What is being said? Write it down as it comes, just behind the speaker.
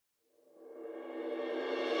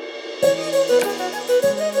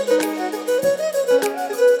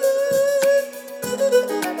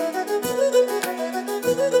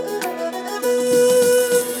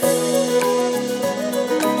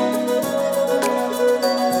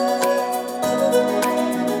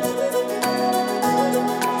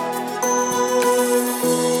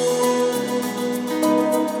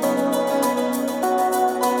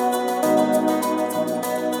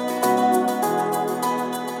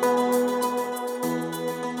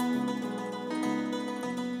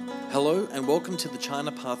Hello and welcome to the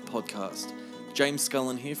China Path podcast. James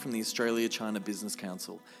Scullen here from the Australia-China Business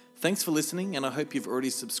Council. Thanks for listening, and I hope you've already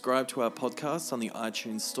subscribed to our podcast on the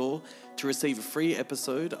iTunes store to receive a free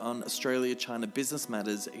episode on Australia-China business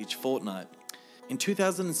matters each fortnight. In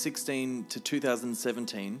 2016 to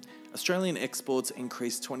 2017, Australian exports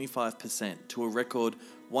increased 25% to a record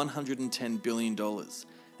 $110 billion.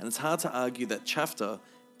 And it's hard to argue that ChAFTA,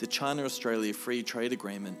 the China-Australia Free Trade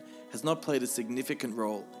Agreement, has not played a significant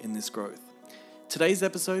role in this growth. Today's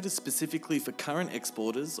episode is specifically for current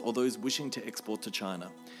exporters or those wishing to export to China,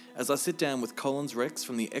 as I sit down with Collins Rex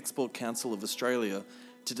from the Export Council of Australia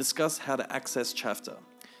to discuss how to access ChAFTA.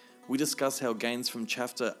 We discuss how gains from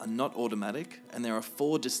ChAFTA are not automatic, and there are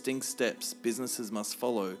 4 distinct steps businesses must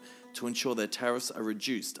follow to ensure their tariffs are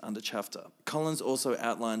reduced under ChAFTA. Collins also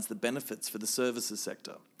outlines the benefits for the services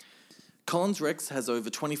sector. Collins Rex has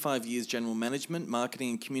over 25 years general management,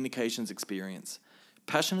 marketing and communications experience.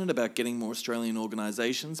 Passionate about getting more Australian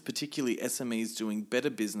organisations, particularly SMEs, doing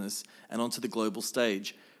better business and onto the global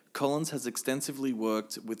stage, Collins has extensively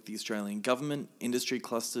worked with the Australian government, industry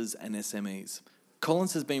clusters and SMEs.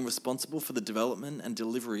 Collins has been responsible for the development and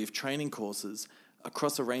delivery of training courses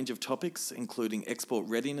across a range of topics, including export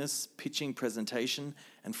readiness, pitching presentation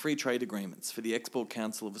and free trade agreements for the Export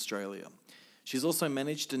Council of Australia. She's also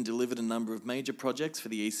managed and delivered a number of major projects for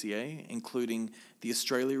the ECA, including the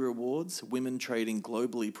Australia Awards Women Trading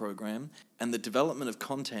Globally program and the development of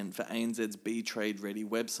content for ANZ's Be Trade Ready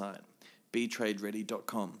website,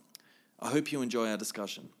 betradeready.com. I hope you enjoy our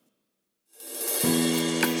discussion.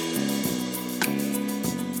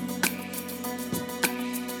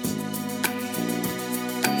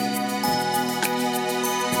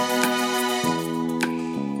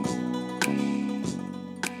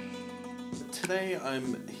 Today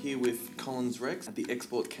I'm here with Collins Rex at the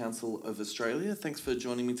Export Council of Australia. Thanks for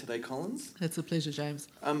joining me today, Collins. It's a pleasure, James.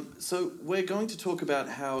 So we're going to talk about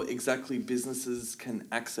how exactly businesses can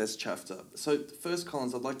access ChAFTA. So first,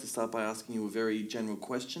 Collins, I'd like to start by asking you a very general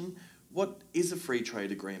question. What is a free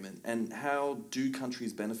trade agreement and how do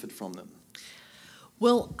countries benefit from them?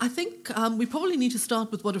 Well, I think we probably need to start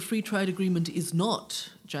with what a free trade agreement is not,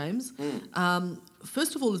 James.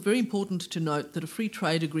 First of all, it's very important to note that a free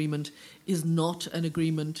trade agreement is not an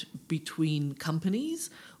agreement between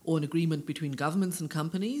companies or an agreement between governments and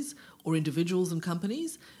companies or individuals and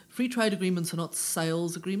companies. Free trade agreements are not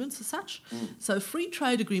sales agreements as such. So a free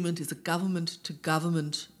trade agreement is a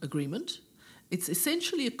government-to-government agreement. It's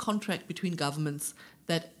essentially a contract between governments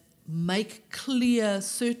that make clear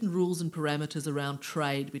certain rules and parameters around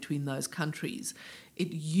trade between those countries.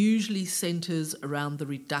 It usually centres around the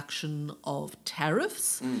reduction of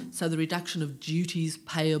tariffs, so the reduction of duties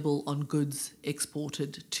payable on goods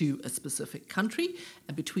exported to a specific country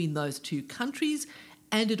and between those two countries,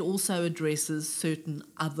 and it also addresses certain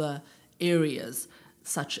other areas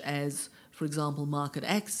such as, for example, market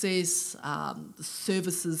access,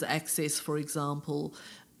 services access, for example,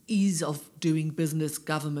 ease of doing business,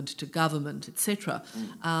 government to government, etc.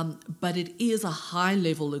 But it is a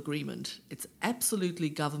high-level agreement. It's absolutely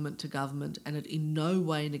government to government, and it in no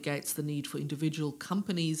way negates the need for individual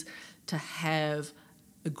companies to have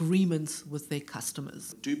agreements with their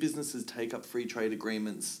customers. Do businesses take up free trade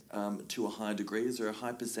agreements to a high degree? Is there a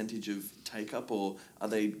high percentage of take-up, or are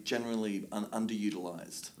they generally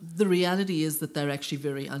underutilised? The reality is that they're actually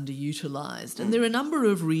very underutilised, and there are a number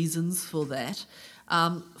of reasons for that.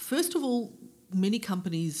 First of all, many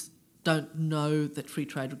companies don't know that free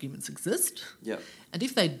trade agreements exist. Yep. And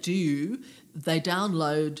if they do, they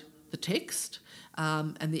download the text,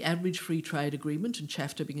 and the average free trade agreement, and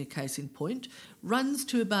ChAFTA being a case in point, runs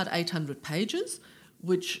to about 800 pages,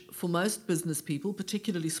 which for most business people,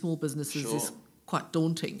 particularly small businesses, is quite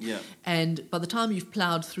daunting. Yeah. And by the time you've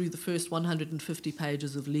ploughed through the first 150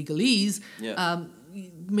 pages of legalese,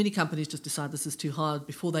 many companies just decide this is too hard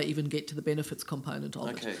before they even get to the benefits component of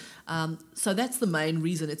it. So that's the main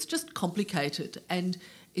reason. It's just complicated. And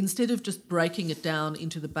instead of just breaking it down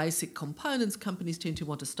into the basic components, companies tend to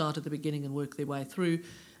want to start at the beginning and work their way through.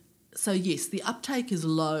 So yes, the uptake is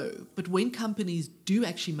low, but when companies do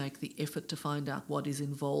actually make the effort to find out what is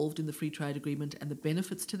involved in the free trade agreement and the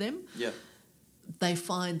benefits to them, they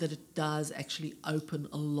find that it does actually open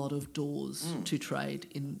a lot of doors to trade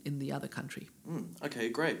in the other country. Okay,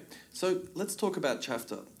 great. So let's talk about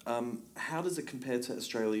ChAFTA. How does it compare to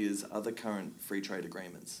Australia's other current free trade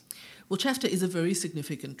agreements? Well, ChAFTA is a very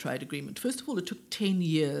significant trade agreement. First of all, it took 10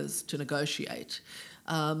 years to negotiate.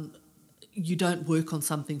 You don't work on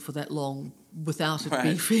something for that long without it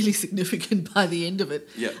being fairly significant by the end of it.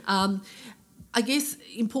 I guess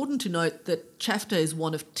important to note that ChAFTA is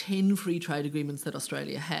one of 10 free trade agreements that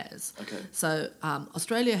Australia has. Okay. So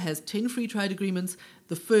Australia has 10 free trade agreements,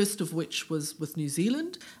 the first of which was with New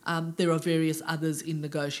Zealand. There are various others in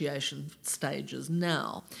negotiation stages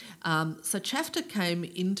now. So ChAFTA came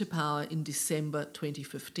into power in December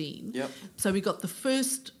 2015. Yep. So we got the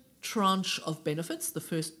first tranche of benefits, the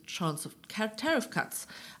first tranche of tariff cuts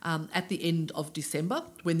at the end of December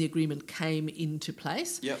when the agreement came into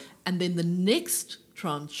place. Yep. And then the next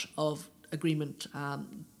tranche of agreement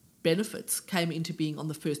benefits came into being on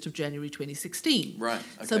the 1st of January 2016. Right,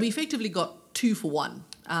 okay. So we effectively got 2 for 1.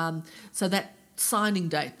 So that signing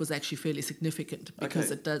date was actually fairly significant because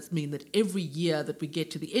Okay. it does mean that every year that we get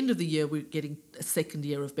to the end of the year, we're getting a second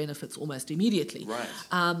year of benefits almost immediately, Right.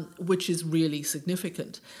 which is really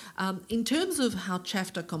significant. In terms of how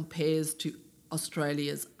ChAFTA compares to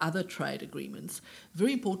Australia's other trade agreements,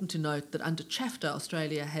 very important to note that under ChAFTA,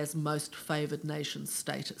 Australia has most favoured nation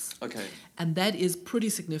status. Okay. And that is pretty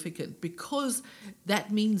significant because that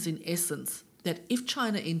means, in essence, that if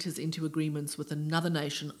China enters into agreements with another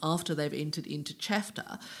nation after they've entered into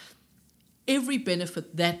ChAFTA, every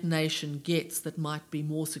benefit that nation gets that might be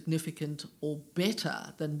more significant or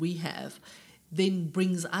better than we have then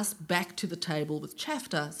brings us back to the table with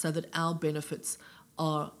ChAFTA so that our benefits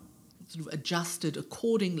are sort of adjusted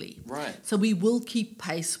accordingly. Right. So we will keep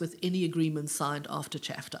pace with any agreement signed after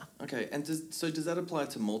ChAFTA. Okay, and does that apply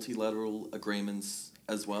to multilateral agreements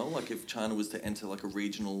as well? Like if China was to enter like a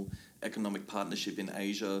regional economic partnership in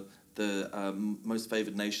Asia, the most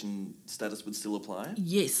favoured nation status would still apply?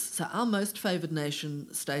 Yes, so our most favoured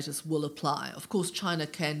nation status will apply. Of course, China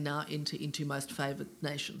can now enter into most favoured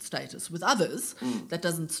nation status with others. That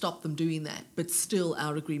doesn't stop them doing that, but still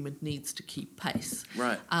our agreement needs to keep pace.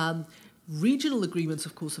 Right. Regional agreements,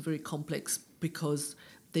 of course, are very complex because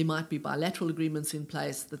there might be bilateral agreements in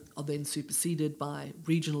place that are then superseded by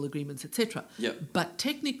regional agreements, etc. Yep. But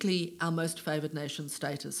technically, our most favoured nation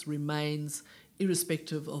status remains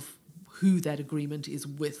irrespective of who that agreement is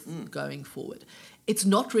with going forward. It's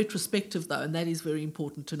not retrospective, though, and that is very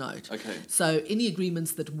important to note. Okay. So any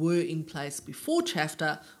agreements that were in place before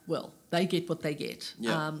ChAFTA, well, they get what they get.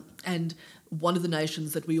 Yeah. And one of the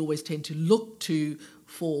nations that we always tend to look to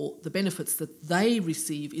for the benefits that they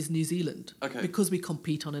receive is New Zealand, Okay. because we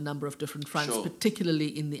compete on a number of different fronts, Sure. particularly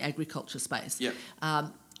in the agriculture space. Yep.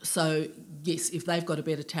 So, yes, if they've got a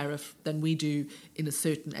better tariff than we do in a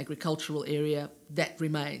certain agricultural area, that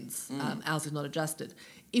remains. Ours is not adjusted.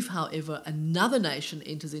 If, however, another nation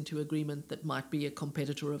enters into agreement that might be a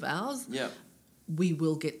competitor of ours, Yeah. we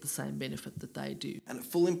will get the same benefit that they do. And at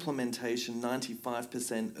full implementation,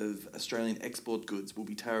 95% of Australian export goods will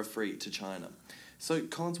be tariff-free to China. So,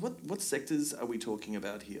 Collins, what sectors are we talking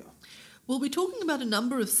about here? Well, we're talking about a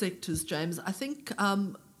number of sectors, James. I think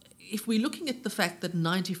if we're looking at the fact that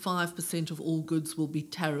 95% of all goods will be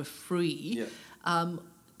tariff-free,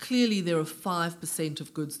 clearly there are 5%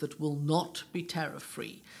 of goods that will not be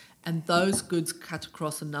tariff-free. And those goods cut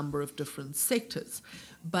across a number of different sectors.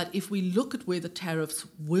 But if we look at where the tariffs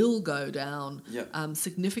will go down,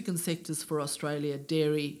 significant sectors for Australia,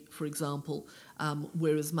 dairy, for example,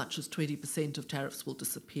 where as much as 20% of tariffs will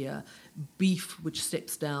disappear. Beef, which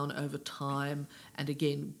steps down over time, and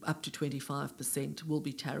again, up to 25% will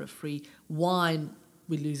be tariff-free. Wine,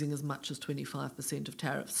 we're losing as much as 25% of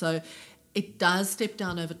tariffs. So it does step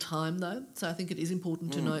down over time, though. So I think it is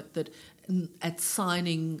important to note that at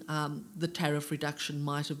signing, the tariff reduction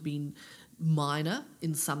might have been minor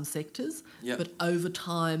in some sectors, but over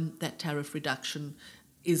time, that tariff reduction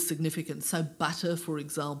is significant. So butter, for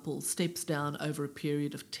example, steps down over a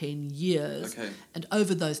period of 10 years. Okay. And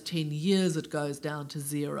over those 10 years, it goes down to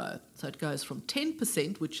 0. So it goes from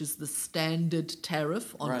 10%, which is the standard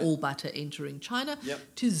tariff on all butter entering China,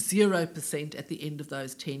 to 0% at the end of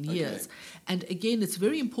those 10 years. And again, it's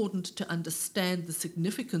very important to understand the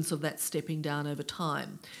significance of that stepping down over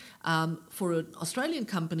time. For an Australian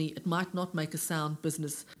company, it might not make a sound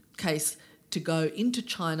business case to go into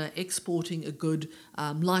China exporting a good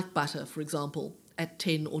like butter, for example, at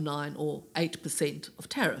 10 or 9 or 8% of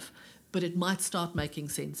tariff. But it might start making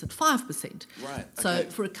sense at 5%. Right. So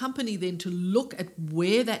for a company then to look at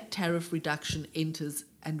where that tariff reduction enters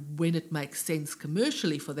and when it makes sense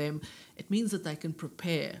commercially for them, it means that they can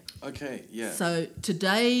prepare. Okay, yeah. So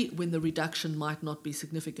today, when the reduction might not be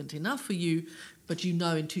significant enough for you, but you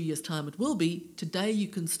know in 2 years' time it will be, today you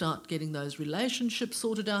can start getting those relationships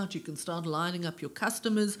sorted out, you can start lining up your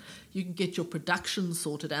customers, you can get your production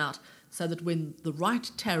sorted out so that when the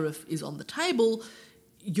right tariff is on the table,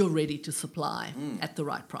 you're ready to supply at the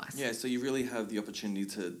right price. Yeah, so you really have the opportunity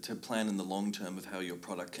to plan in the long term of how your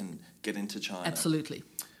product can get into China. Absolutely.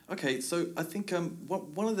 Okay, so I think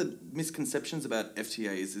one of the misconceptions about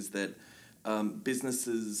FTAs is that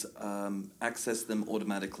businesses access them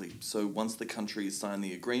automatically. So once the countries sign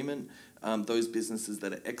the agreement, those businesses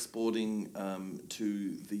that are exporting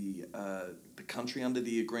to the country under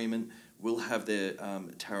the agreement will have their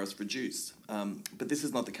tariffs reduced. But this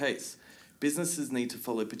is not the case. Businesses need to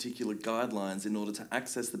follow particular guidelines in order to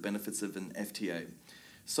access the benefits of an FTA.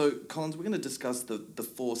 So, Collins, we're going to discuss the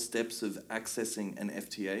 4 steps of accessing an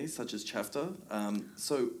FTA, such as ChAFTA.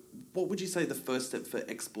 So, what would you say the first step for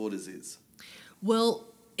exporters is? Well,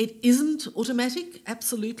 it isn't automatic,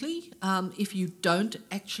 absolutely. If you don't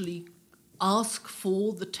actually ask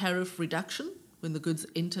for the tariff reduction when the goods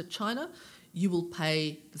enter China, you will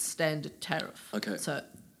pay the standard tariff. Okay. So,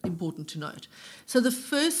 important to note. So the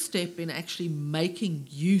first step in actually making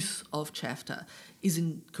use of ChAFTA is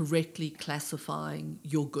in correctly classifying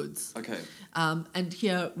your goods. Okay. And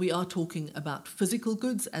here we are talking about physical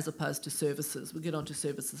goods as opposed to services. We'll get on to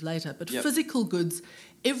services later. But physical goods,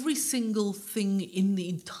 every single thing in the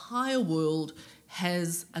entire world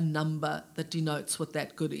has a number that denotes what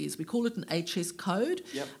that good is. We call it an HS code,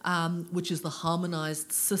 which is the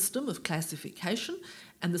harmonised system of classification.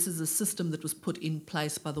 And this is a system that was put in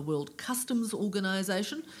place by the World Customs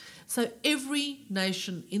Organization. So every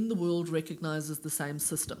nation in the world recognises the same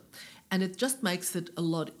system. And it just makes it a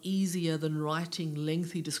lot easier than writing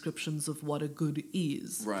lengthy descriptions of what a good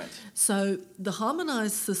is. Right. So the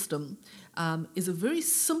harmonised system is a very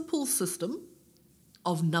simple system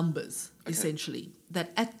of numbers, essentially,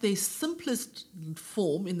 that at their simplest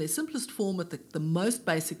form, at the most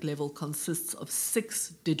basic level, consists of 6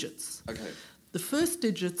 digits. Okay. The first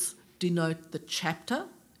digits denote the chapter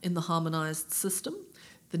in the harmonised system,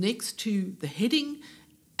 the next 2 the heading,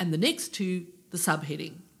 and the next 2 the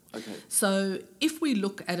subheading. Okay. So if we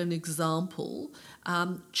look at an example,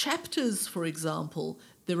 chapters, for example,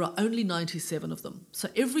 there are only 97 of them. So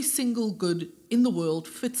every single good in the world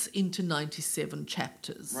fits into 97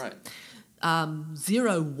 chapters. Right.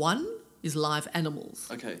 01 is live animals.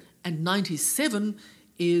 Okay. And 97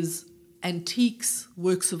 is antiques,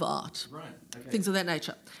 works of art, things of that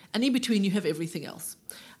nature. And in between you have everything else.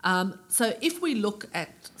 So if we look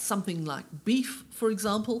at something like beef, for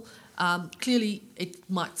example, clearly it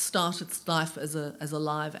might start its life as a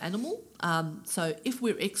live animal. So if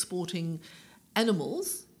we're exporting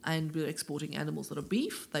animals, and we're exporting animals that are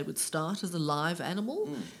beef, they would start as a live animal.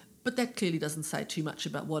 But that clearly doesn't say too much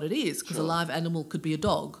about what it is, because a live animal could be a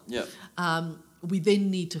dog. Yeah. We then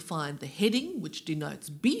need to find the heading, which denotes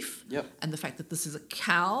beef, Yep. and the fact that this is a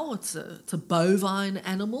cow, it's a bovine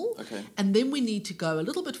animal. Okay. And then we need to go a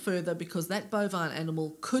little bit further, because that bovine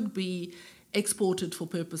animal could be exported for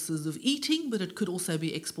purposes of eating, but it could also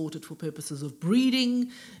be exported for purposes of breeding,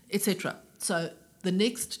 etc. So the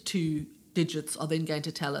next 2 digits are then going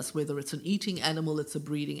to tell us whether it's an eating animal, it's a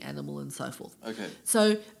breeding animal, and so forth. Okay.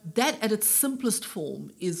 So that at its simplest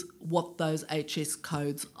form is what those HS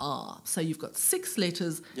codes are. So you've got 6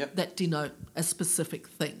 letters that denote a specific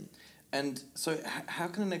thing. And so how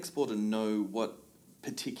can an exporter know what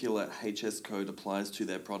particular HS code applies to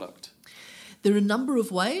their product? There are a number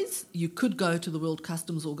of ways. You could go to the World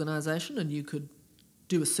Customs Organization and you could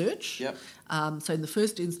do a search. Yep. So in the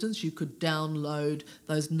first instance, you could download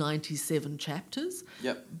those 97 chapters.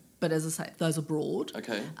 Yep. But as I say, those are broad.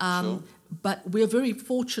 Okay, sure. But we're very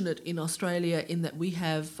fortunate in Australia in that we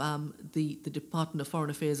have the Department of Foreign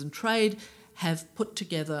Affairs and Trade have put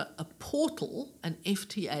together a portal, an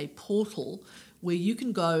FTA portal, where you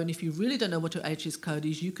can go, and if you really don't know what your HS code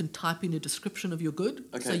is, you can type in a description of your good.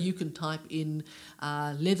 Okay. So you can type in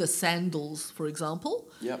leather sandals, for example,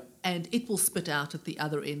 and it will spit out at the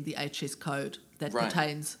other end the HS code that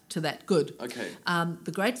pertains to that good. Okay.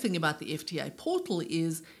 The great thing about the FTA portal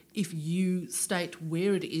is if you state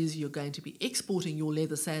where it is you're going to be exporting your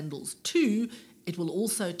leather sandals to, it will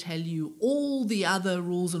also tell you all the other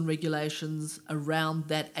rules and regulations around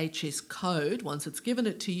that HS code once it's given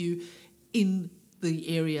it to you in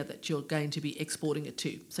the area that you're going to be exporting it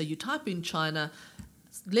to. So you type in China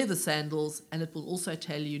leather sandals, and it will also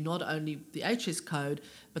tell you not only the HS code,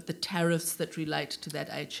 but the tariffs that relate to that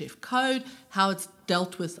HF code, how it's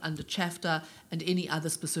dealt with under ChAFTA, and any other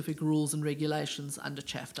specific rules and regulations under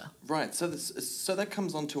ChAFTA. Right, so that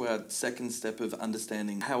comes on to our second step of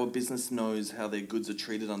understanding how a business knows how their goods are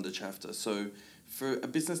treated under ChAFTA. So for a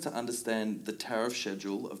business to understand the tariff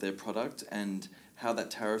schedule of their product and how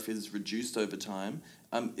that tariff is reduced over time,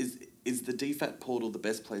 is the DFAT portal the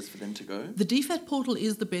best place for them to go? The DFAT portal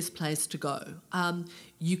is the best place to go.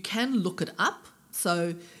 You can look it up.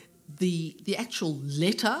 So the actual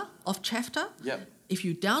letter of ChAFTA, if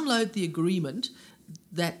you download the agreement,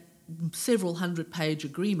 that several hundred-page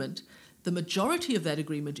agreement, the majority of that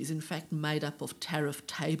agreement is in fact made up of tariff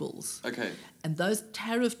tables. Okay. And those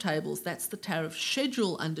tariff tables, that's the tariff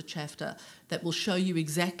schedule under ChAFTA that will show you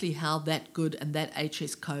exactly how that good and that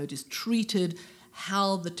HS code is treated,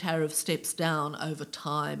 how the tariff steps down over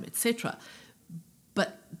time, etc.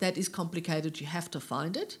 But that is complicated. You have to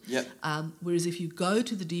find it. Yep. Whereas if you go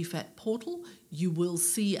to the DFAT portal, you will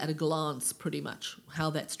see at a glance pretty much how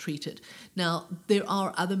that's treated. Now, there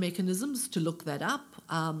are other mechanisms to look that up.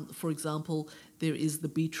 For example, there is the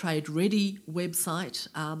Be Trade Ready website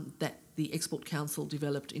that the Export Council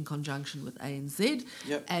developed in conjunction with ANZ.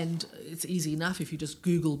 Yep. And it's easy enough. If you just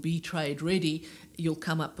Google Be Trade Ready, you'll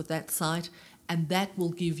come up with that site. And that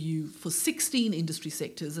will give you, for 16 industry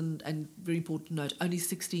sectors, and very important to note, only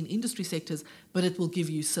 16 industry sectors, but it will give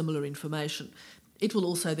you similar information. It will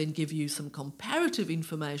also then give you some comparative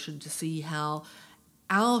information to see how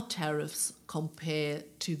our tariffs compare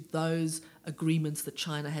to those agreements that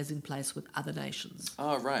China has in place with other nations.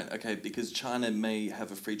 Oh, right. Okay, because China may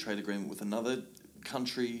have a free trade agreement with another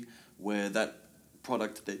country where that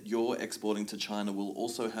product that you're exporting to China will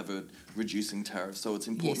also have a reducing tariff. So it's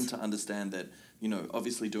important to understand that,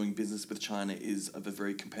 obviously doing business with China is of a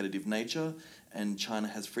very competitive nature, and China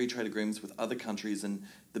has free trade agreements with other countries, and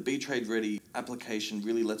the Be Trade Ready application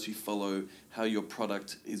really lets you follow how your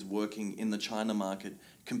product is working in the China market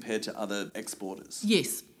compared to other exporters.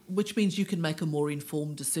 Yes, which means you can make a more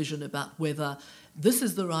informed decision about whether this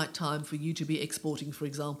is the right time for you to be exporting, for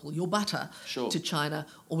example, your butter to China,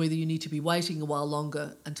 or whether you need to be waiting a while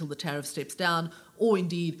longer until the tariff steps down, or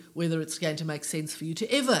indeed whether it's going to make sense for you to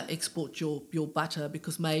ever export your butter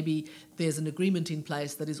because maybe there's an agreement in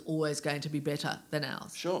place that is always going to be better than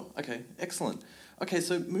ours. Sure. Okay. Excellent. Okay,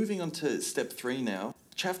 so moving on to step 3 now.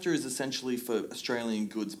 ChAFTA is essentially for Australian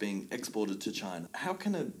goods being exported to China. How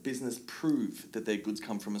can a business prove that their goods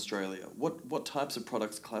come from Australia? What types of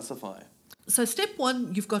products classify? So step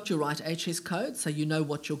 1, you've got your right HS code, so you know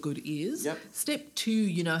what your good is. Yep. Step 2,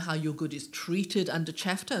 you know how your good is treated under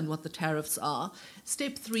ChAFTA and what the tariffs are.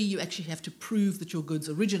 Step 3, you actually have to prove that your goods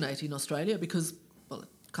originate in Australia because, well,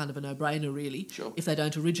 it's kind of a no-brainer really. Sure. If they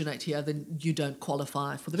don't originate here, then you don't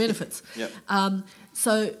qualify for the benefits. Yep.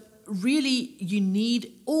 So really, you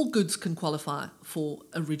need, all goods can qualify for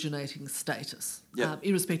originating status,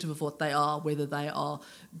 irrespective of what they are, whether they are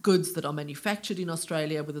goods that are manufactured in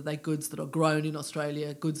Australia, whether they're goods that are grown in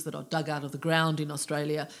Australia, goods that are dug out of the ground in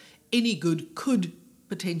Australia. Any good could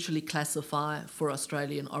potentially classify for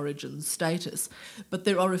Australian origin status. But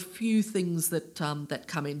there are a few things that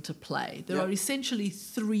come into play. There are essentially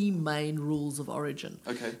 3 main rules of origin.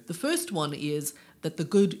 Okay. The first one is that the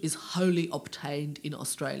good is wholly obtained in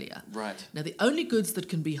Australia. Right. Now, the only goods that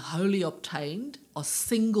can be wholly obtained are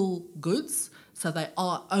single goods, so they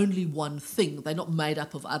are only one thing. They're not made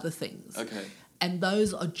up of other things. Okay. And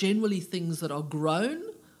those are generally things that are grown,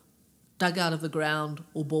 dug out of the ground,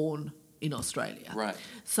 or born in Australia. Right.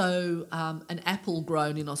 So an apple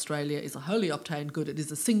grown in Australia is a wholly obtained good. It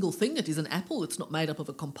is a single thing. It is an apple. It's not made up of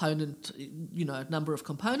a component, a number of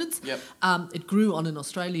components. Yep. It grew on an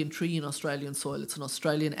Australian tree in Australian soil. It's an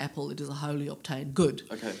Australian apple. It is a wholly obtained good.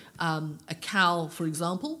 Okay. A cow, for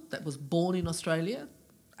example, that was born in Australia,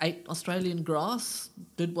 ate Australian grass,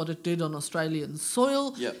 did what it did on Australian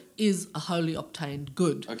soil, is a wholly obtained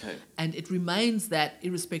good. Okay. And it remains that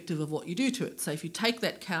irrespective of what you do to it. So if you take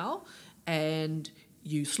that cow and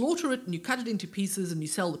you slaughter it and you cut it into pieces and you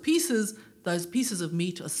sell the pieces, those pieces of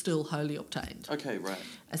meat are still wholly obtained. Okay, right.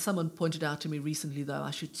 As someone pointed out to me recently, though,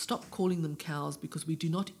 I should stop calling them cows because we do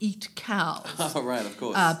not eat cows. Oh, right, of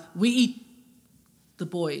course. We eat the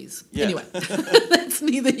boys. Yeah. Anyway, that's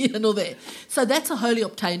neither here nor there. So that's a wholly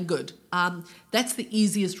obtained good. That's the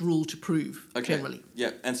easiest rule to prove, generally.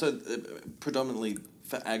 Yeah, and so predominantly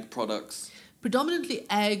for ag products. Predominantly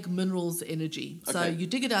ag, minerals, energy. So Okay. you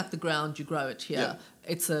dig it out the ground, you grow it here.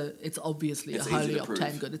 It's obviously a wholly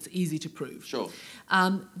obtained good. It's easy to prove. Sure.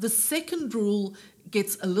 The second rule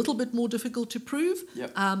gets a little bit more difficult to prove,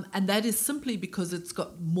 and that is simply because it's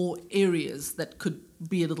got more areas that could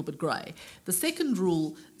be a little bit grey. The second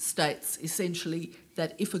rule states essentially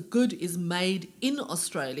that if a good is made in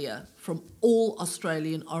Australia from all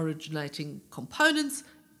Australian originating components,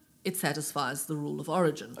 it satisfies the rule of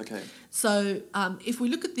origin. Okay. So if we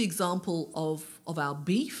look at the example of our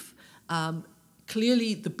beef,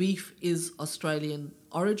 clearly the beef is Australian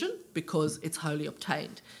origin because it's wholly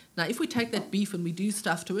obtained. Now, if we take that beef and we do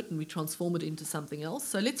stuff to it and we transform it into something else,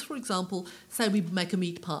 so let's, for example, say we make a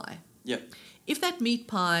meat pie. Yep. If that meat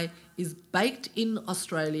pie is baked in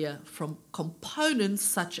Australia from components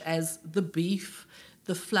such as the beef,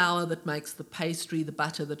 the flour that makes the pastry, the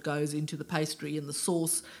butter that goes into the pastry and the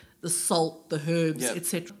sauce, the salt, the herbs,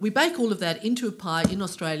 etc. We bake all of that into a pie in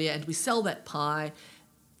Australia and we sell that pie.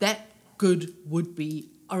 That good would be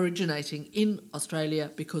originating in Australia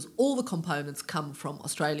because all the components come from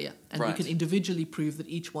Australia, and we can individually prove that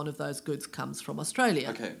each one of those goods comes from Australia.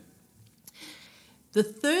 Okay. The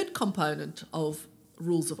third component of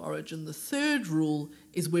rules of origin, the third rule,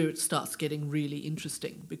 is where it starts getting really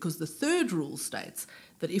interesting, because the third rule states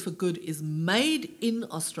that if a good is made in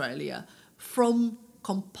Australia from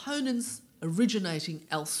components originating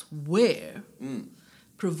elsewhere,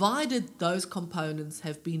 provided those components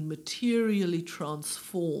have been materially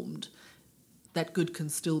transformed, that good can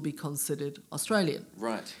still be considered Australian.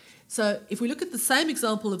 Right. So if we look at the same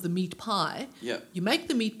example of the meat pie, Yep. you make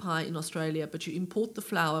the meat pie in Australia, but you import the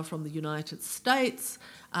flour from the United States.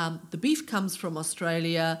 The beef comes from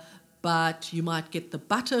Australia, but you might get the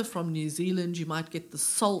butter from New Zealand. You might get the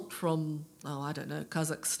salt from,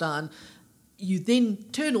 Kazakhstan. You then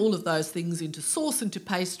turn all of those things into sauce, into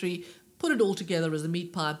pastry, put it all together as a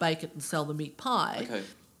meat pie, bake it and sell the meat pie. Okay.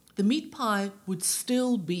 The meat pie would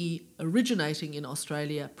still be originating in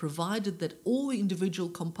Australia, provided that all the individual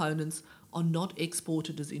components are not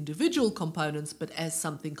exported as individual components, but as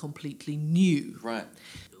something completely new. Right.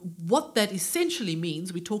 What that essentially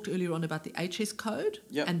means, we talked earlier on about the HS code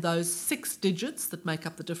and those 6 digits that make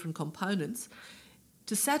up the different components.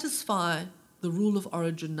 To satisfy the rule of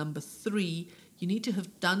origin number 3, you need to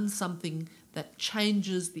have done something that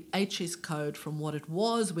changes the HS code from what it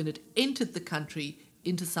was when it entered the country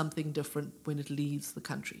into something different when it leaves the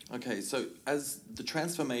country. Okay, so if the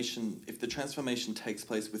transformation takes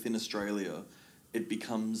place within Australia, it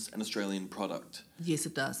becomes an Australian product. Yes,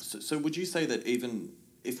 it does. So would you say that even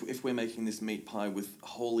if we're making this meat pie with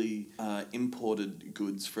wholly imported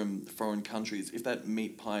goods from foreign countries, if that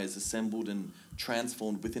meat pie is assembled and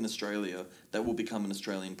transformed within Australia, that will become an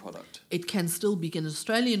Australian product? It can still be an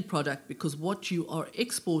Australian product because what you are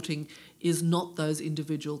exporting is not those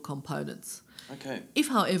individual components. Okay. If,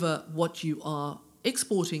 however, what you are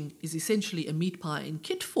exporting is essentially a meat pie in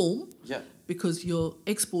kit form, because you're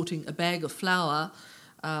exporting a bag of flour,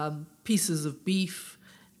 pieces of beef,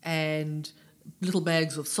 and little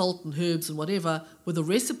bags of salt and herbs and whatever, with a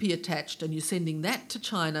recipe attached, and you're sending that to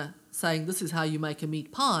China saying this is how you make a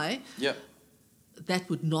meat pie, that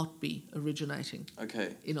would not be originating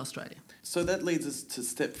in Australia. So that leads us to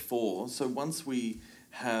step 4. So once we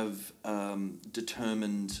have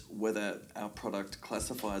determined whether our product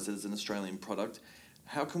classifies as an Australian product,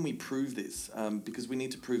 how can we prove this? Because we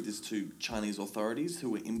need to prove this to Chinese authorities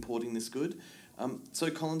who are importing this good.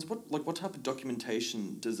 So Collins, what type of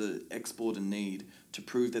documentation does an exporter need to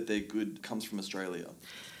prove that their good comes from Australia?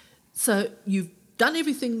 So you've done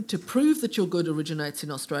everything to prove that your good originates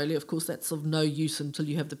in Australia. Of course, that's of no use until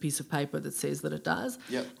you have the piece of paper that says that it does.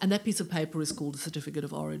 And that piece of paper is called a certificate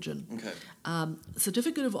of origin. Okay.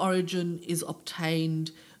 Certificate of origin is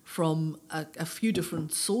obtained from a few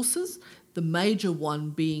different sources, the major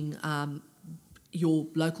one being your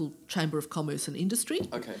local Chamber of Commerce and Industry.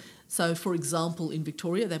 Okay. So, for example, in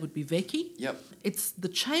Victoria, that would be VECI. It's the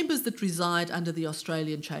chambers that reside under the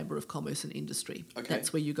Australian Chamber of Commerce and Industry. Okay.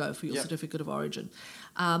 That's where you go for your certificate of origin.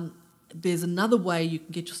 There's another way you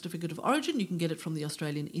can get your certificate of origin. You can get it from the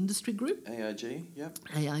Australian Industry Group. AIG,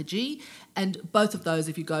 AIG. And both of those,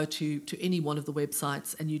 if you go to any one of the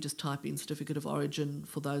websites and you just type in certificate of origin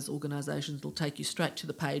for those organisations, it'll take you straight to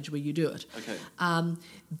the page where you do it. Okay.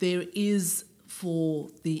 There is, for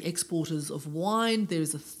the exporters of wine, there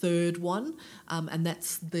is a third one, and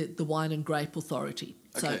that's the Wine and Grape Authority.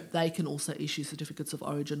 So they can also issue certificates of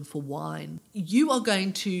origin for wine. You are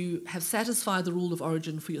going to have satisfied the rule of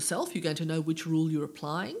origin for yourself. You're going to know which rule you're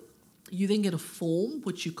applying. You then get a form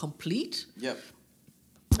which you complete.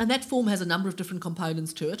 And that form has a number of different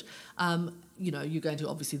components to it. You're going to,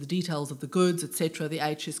 obviously, the details of the goods, etc., the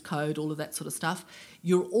HS code, all of that sort of stuff.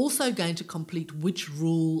 You're also going to complete which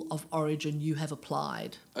rule of origin you have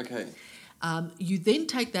applied. Okay. You then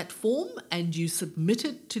take that form and you submit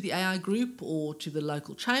it to the AI group or to the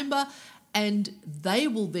local chamber, and they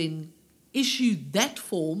will then issue that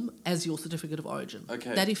form as your certificate of origin.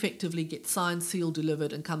 Okay. That effectively gets signed, sealed,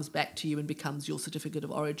 delivered, and comes back to you and becomes your certificate of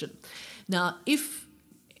origin. Now, if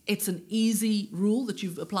it's an easy rule that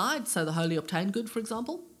you've applied, so the wholly obtained good, for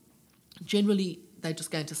example, generally they're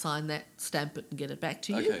just going to sign that, stamp it, and get it back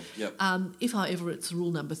to you. If, however, it's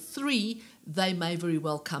rule number 3, they may very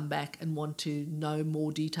well come back and want to know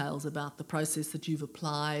more details about the process that you've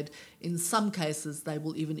applied. In some cases, they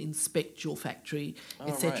will even inspect your factory,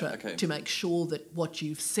 etc., to make sure that what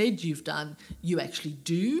you've said you've done, you actually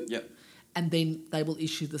do. and then they will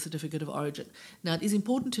issue the certificate of origin. Now, it is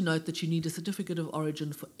important to note that you need a certificate of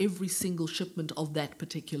origin for every single shipment of that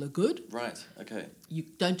particular good. Right, okay. You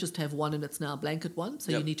don't just have one and it's now a blanket one,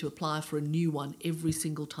 so you need to apply for a new one every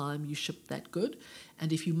single time you ship that good.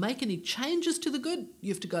 And if you make any changes to the good,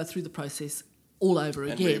 you have to go through the process all over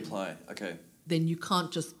again. And reapply, okay. Then you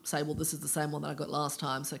can't just say, well, this is the same one that I got last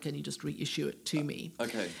time, so can you just reissue it to me?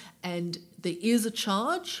 Okay. And there is a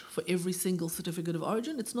charge for every single certificate of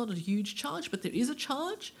origin. It's not a huge charge, but there is a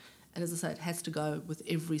charge. And as I say, it has to go with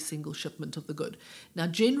every single shipment of the good. Now,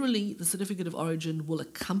 generally, the certificate of origin will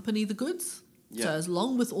accompany the goods. Yeah. So as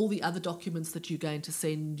long with all the other documents that you're going to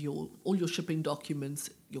send, all your shipping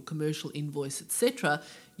documents, your commercial invoice, etc.,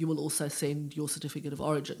 you will also send your certificate of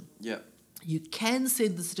origin. Yeah. You can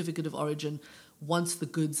send the certificate of origin once the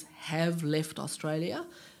goods have left Australia,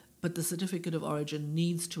 but the certificate of origin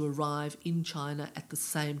needs to arrive in China at the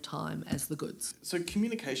same time as the goods. So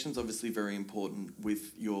communication is obviously very important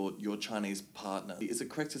with your Chinese partner. Is it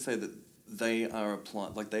correct to say that they are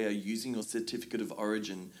using your certificate of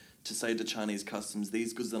origin to say to Chinese customs,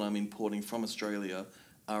 these goods that I'm importing from Australia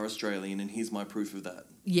are Australian and here's my proof of that?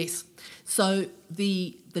 Yes. So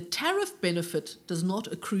the tariff benefit does not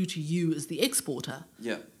accrue to you as the exporter.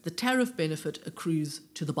 Yeah. The tariff benefit accrues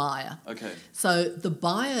to the buyer. Okay. So the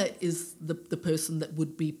buyer is the person that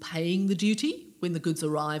would be paying the duty when the goods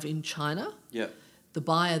arrive in China. Yeah. The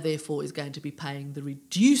buyer, therefore, is going to be paying the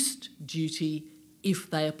reduced duty if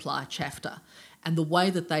they apply ChAFTA. And the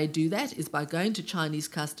way that they do that is by going to Chinese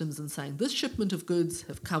customs and saying, this shipment of goods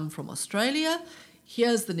have come from Australia.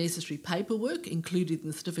 Here's the necessary paperwork, including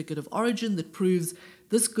the certificate of origin that proves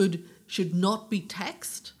this good should not be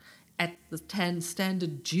taxed at the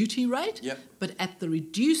standard duty rate, but at the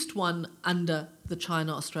reduced one under the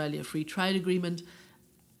China-Australia Free Trade Agreement.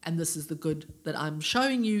 And this is the good that I'm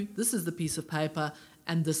showing you. This is the piece of paper,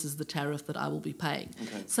 and this is the tariff that I will be paying.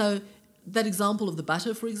 Okay. So that example of the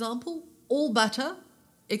butter, for example, all butter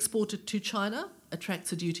exported to China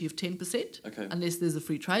attracts a duty of 10%, unless there's a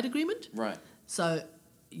free trade agreement. Right. So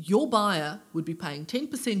your buyer would be paying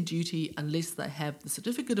 10% duty unless they have the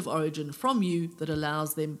certificate of origin from you that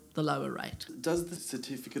allows them the lower rate. Does the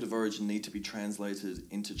certificate of origin need to be translated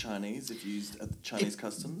into Chinese if used at the Chinese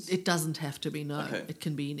customs? It doesn't have to be, no. Okay. It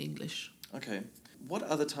can be in English. Okay. What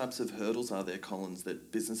other types of hurdles are there, Collins,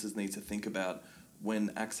 that businesses need to think about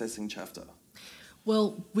when accessing ChAFTA?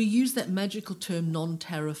 Well, we use that magical term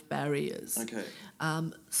non-tariff barriers. Okay.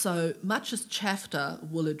 So much as ChAFTA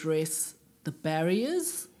will address the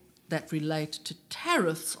barriers that relate to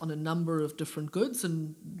tariffs on a number of different goods,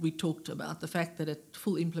 and we talked about the fact that at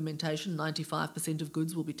full implementation, 95% of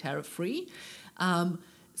goods will be tariff-free.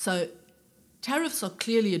 So tariffs are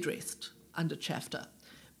clearly addressed under ChAFTA,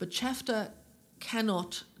 but ChAFTA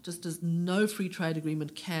cannot, just as no free trade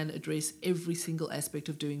agreement can, address every single aspect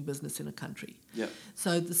of doing business in a country. Yeah.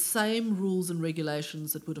 So the same rules and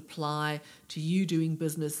regulations that would apply to you doing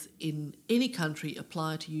business in any country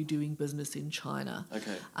apply to you doing business in China.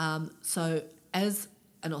 Okay. So as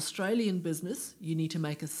an Australian business, you need to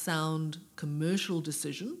make a sound commercial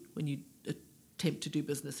decision when you attempt to do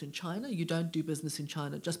business in China. You don't do business in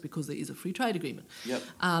China just because there is a free trade agreement. Yep.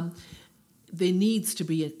 There needs to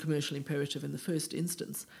be a commercial imperative in the first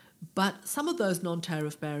instance. But some of those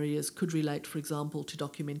non-tariff barriers could relate, for example, to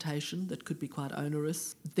documentation that could be quite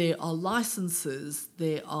onerous. There are licenses,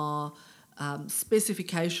 there are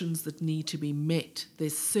specifications that need to be met,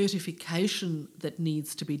 there's certification that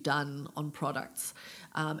needs to be done on products,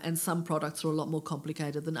 and some products are a lot more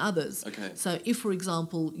complicated than others. Okay. So if, for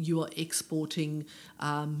example, you are exporting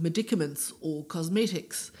medicaments or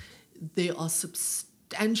cosmetics, there are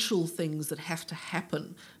substantial things that have to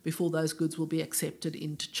happen before those goods will be accepted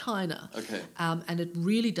into China. Okay. And it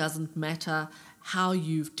really doesn't matter how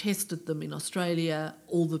you've tested them in Australia,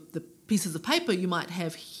 all the pieces of paper you might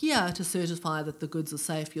have here to certify that the goods are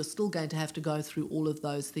safe, you're still going to have to go through all of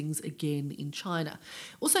those things again in China.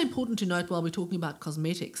 Also important to note while we're talking about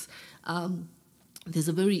cosmetics, there's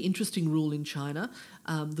a very interesting rule in China.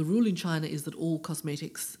 The rule in China is that all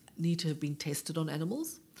cosmetics need to have been tested on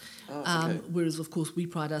animals. Whereas, of course, we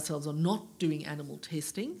pride ourselves on not doing animal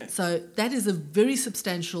testing. Okay. So that is a very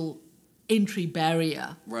substantial entry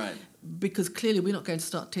barrier. Right. Because clearly we're not going to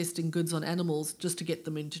start testing goods on animals just to get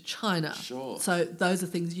them into China. Sure. So those are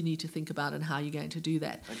things you need to think about and how you're going to do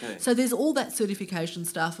that. Okay. So there's all that certification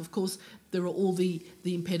stuff. Of course, there are all the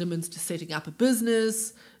impediments to setting up a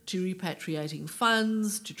business, to repatriating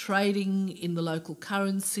funds, to trading in the local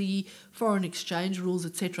currency, foreign exchange rules,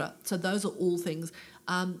 etc. So those are all things.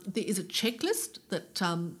 There is a checklist that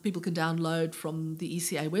people can download from the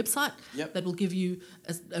ECA website that will give you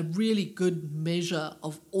a really good measure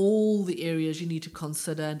of all the areas you need to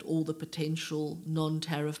consider and all the potential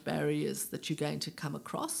non-tariff barriers that you're going to come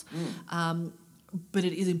across. But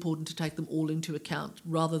it is important to take them all into account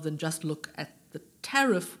rather than just look at the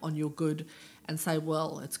tariff on your good and say,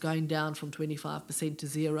 well, it's going down from 25% to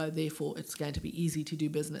 0, therefore it's going to be easy to do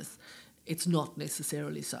business. It's not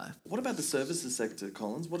necessarily so. What about the services sector,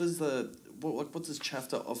 Collins? What does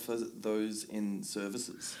ChAFTA offer those in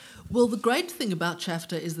services? Well, the great thing about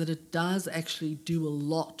ChAFTA is that it does actually do a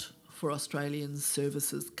lot for Australian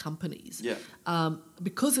services companies.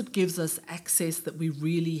 Because it gives us access that we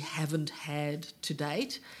really haven't had to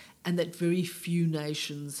date and that very few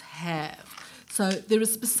nations have. So there are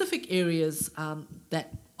specific areas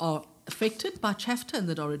that are affected by ChAFTA and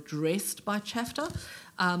that are addressed by ChAFTA.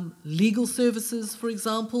 Legal services, for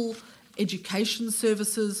example, education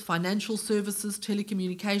services, financial services,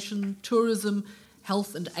 telecommunication, tourism,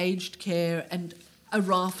 health and aged care, and a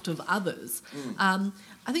raft of others.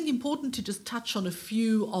 I think important to just touch on a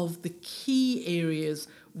few of the key areas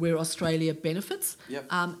where Australia benefits,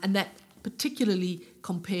 and that particularly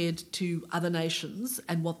compared to other nations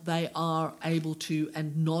and what they are able to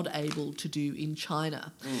and not able to do in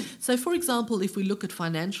China. So, for example, if we look at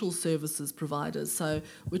financial services providers, so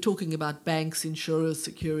we're talking about banks, insurers,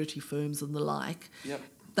 security firms and the like,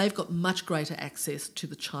 they've got much greater access to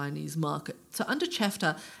the Chinese market. So under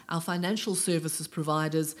ChAFTA, our financial services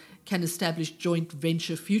providers can establish joint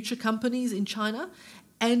venture future companies in China,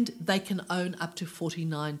 and they can own up to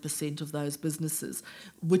 49% of those businesses,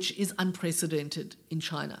 which is unprecedented in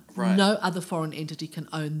China. Right. No other foreign entity can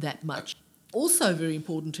own that much. Also very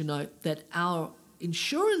important to note that our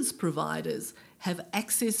insurance providers have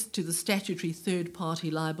access to the statutory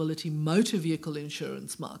third-party liability motor vehicle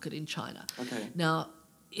insurance market in China. Now,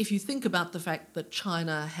 if you think about the fact that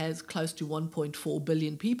China has close to 1.4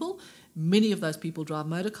 billion people, many of those people drive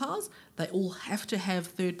motor cars, they all have to have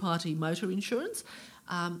third-party motor insurance.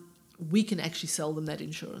 We can actually sell them that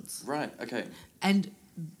insurance. Right, okay. And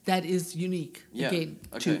that is unique,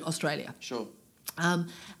 to Australia. Sure.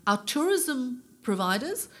 Our tourism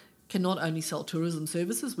providers can not only sell tourism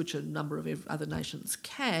services, which a number of other nations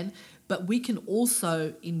can, but we can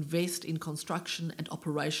also invest in construction and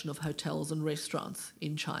operation of hotels and restaurants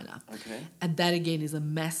in China. And that, again, is a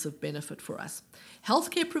massive benefit for us.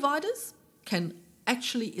 Healthcare providers can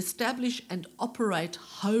actually establish and operate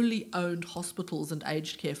wholly owned hospitals and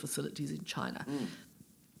aged care facilities in China.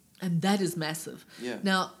 And that is massive.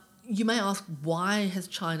 Now, you may ask, why has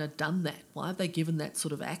China done that? Why have they given that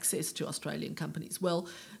sort of access to Australian companies? Well,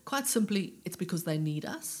 quite simply, it's because they need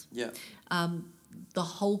us. The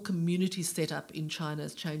whole community setup in China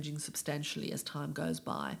is changing substantially as time goes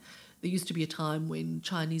by. There used to be a time when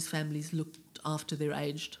Chinese families looked after their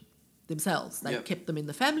aged themselves. They kept them in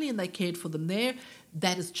the family and they cared for them there.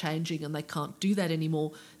 That is changing and they can't do that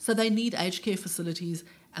anymore. So they need aged care facilities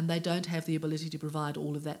and they don't have the ability to provide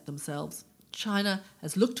all of that themselves. China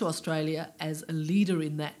has looked to Australia as a leader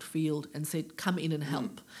in that field and said, come in and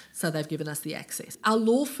help. So they've given us the access. Our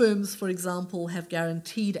law firms, for example, have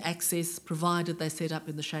guaranteed access provided they set up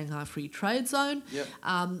in the Shanghai Free Trade Zone.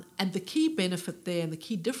 And the key benefit there and the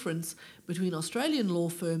key difference between Australian law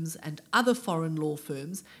firms and other foreign law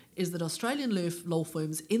firms is that Australian law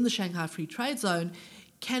firms in the Shanghai Free Trade Zone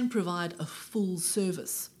can provide a full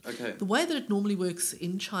service. The way that it normally works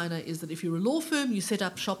in China is that if you're a law firm, you set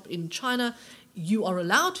up shop in China, you are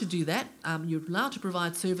allowed to do that, you're allowed to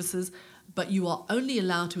provide services, but you are only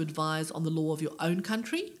allowed to advise on the law of your own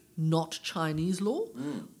country, not Chinese law,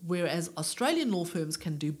 whereas Australian law firms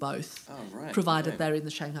can do both, provided they're in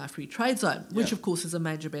the Shanghai Free Trade Zone, which of course is a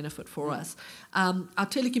major benefit for us. Our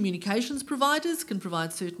telecommunications providers can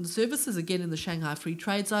provide certain services, again in the Shanghai Free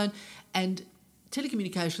Trade Zone, and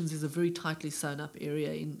telecommunications is a very tightly sewn up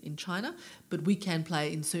area in China, but we can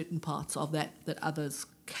play in certain parts of that others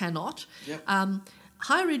cannot.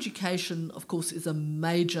 Higher education, of course, is a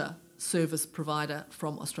major service provider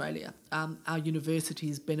from Australia. Our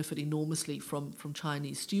universities benefit enormously from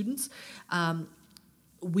Chinese students.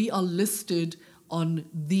 We are listed on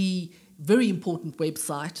the very important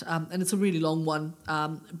website, and it's a really long one,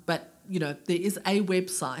 but there is a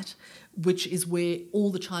website which is where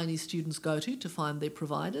all the Chinese students go to find their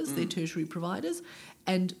providers, their tertiary providers,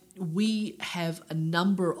 and we have a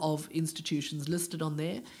number of institutions listed on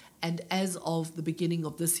there, And as of the beginning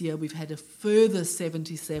of this year, we've had a further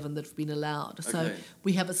 77 that have been allowed. So Okay.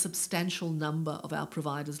 we have a substantial number of our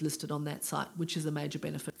providers listed on that site, which is a major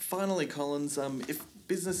benefit. Finally, Collins, if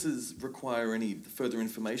businesses require any further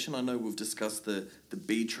information, I know we've discussed the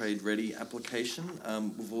Be Trade Ready application.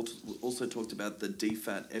 We've also talked about the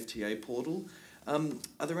DFAT FTA portal.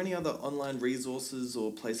 Are there any other online resources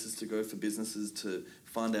or places to go for businesses to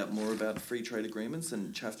find out more about free trade agreements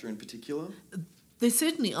and ChAFTA in particular? There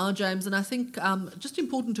certainly are, James, and I think just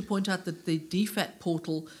important to point out that the DFAT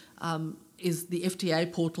portal is the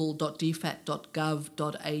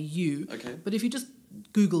ftaportal.dfat.gov.au. Okay. But if you just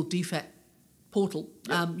Google DFAT portal,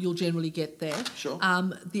 you'll generally get there. Sure.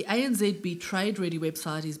 The ANZ Be Trade Ready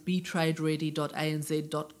website is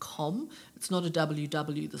betradeready.anz.com. It's not a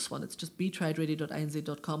www, this one. It's just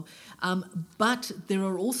betradeready.anz.com. But there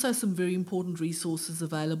are also some very important resources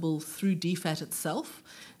available through DFAT itself.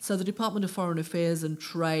 So the Department of Foreign Affairs and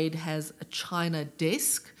Trade has a China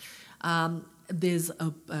desk. There's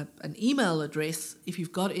an email address if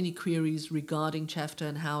you've got any queries regarding ChAFTA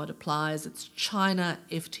and how it applies. It's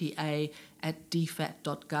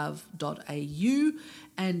chinafta@dfat.gov.au.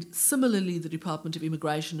 And similarly, the Department of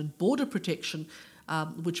Immigration and Border Protection,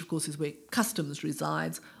 which of course is where customs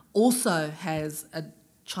resides, also has a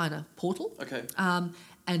China portal. Okay. And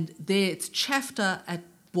there it's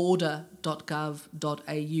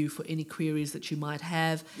ChAFTA@border.gov.au for any queries that you might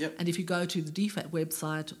have. Yep. And if you go to the DFAT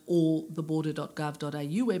website or the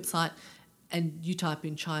border.gov.au website and you type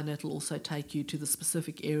in China, it'll also take you to the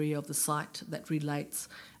specific area of the site that relates.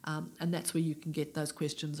 And that's where you can get those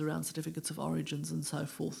questions around certificates of origins and so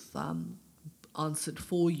forth answered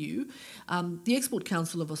for you. The Export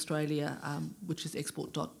Council of Australia, which is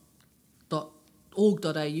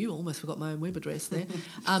export.org.au, almost forgot my own web address there,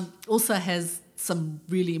 also has some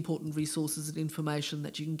really important resources and information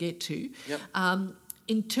that you can get to. Yep.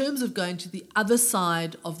 In terms of going to the other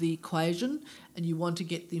side of the equation, and you want to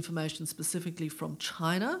get the information specifically from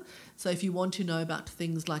China, so if you want to know about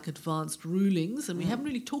things like advanced rulings, and we haven't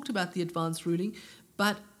really talked about the advanced ruling,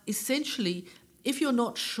 but essentially, if you're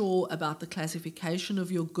not sure about the classification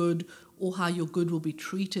of your good or how your good will be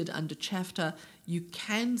treated under ChAFTA, you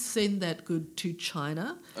can send that good to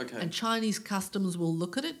China, Okay. and Chinese customs will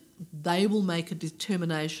look at it. They will make a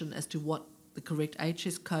determination as to what the correct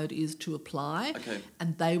HS code is to apply, Okay.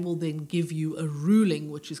 and they will then give you a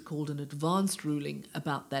ruling, which is called an advanced ruling,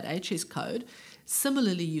 about that HS code.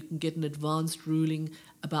 Similarly, you can get an advanced ruling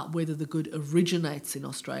about whether the good originates in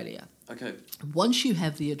Australia. Okay. Once you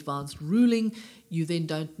have the advanced ruling, you then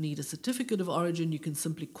don't need a certificate of origin. You can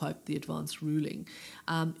simply quote the advanced ruling.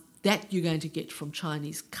 That you're going to get from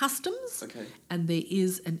Chinese customs. Okay. And there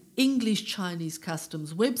is an English Chinese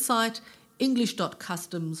customs website,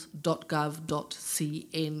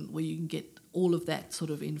 english.customs.gov.cn, where you can get all of that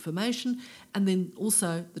sort of information. And then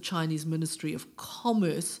also the Chinese Ministry of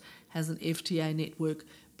Commerce has an FTA network,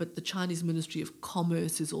 but the Chinese Ministry of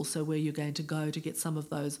Commerce is also where you're going to go to get some of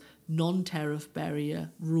those non-tariff barrier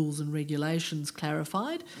rules and regulations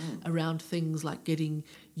clarified around things like getting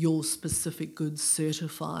your specific goods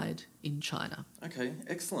certified in China. Okay,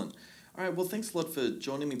 excellent. All right, well, thanks a lot for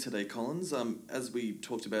joining me today, Collins. As we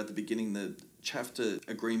talked about at the beginning, the ChAFTA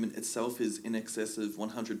agreement itself is in excess of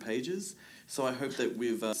 100 pages. So I hope that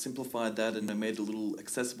we've simplified that and made it a little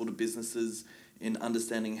accessible to businesses in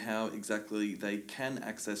understanding how exactly they can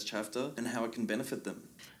access ChAFTA and how it can benefit them.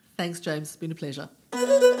 Thanks, James. It's been a pleasure.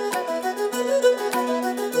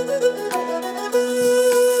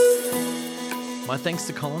 My thanks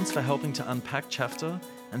to Collins for helping to unpack ChAFTA,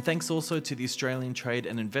 and thanks also to the Australian Trade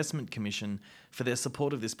and Investment Commission for their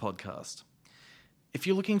support of this podcast. If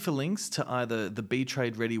you're looking for links to either the Be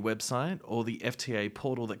Trade Ready website or the FTA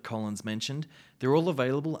portal that Collins mentioned, they're all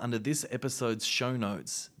available under this episode's show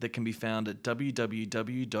notes that can be found at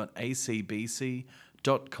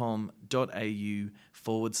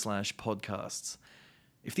www.acbc.com.au/podcasts.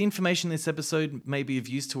 If the information in this episode may be of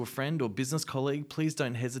use to a friend or business colleague, please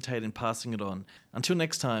don't hesitate in passing it on. Until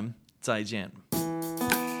next time, 再见.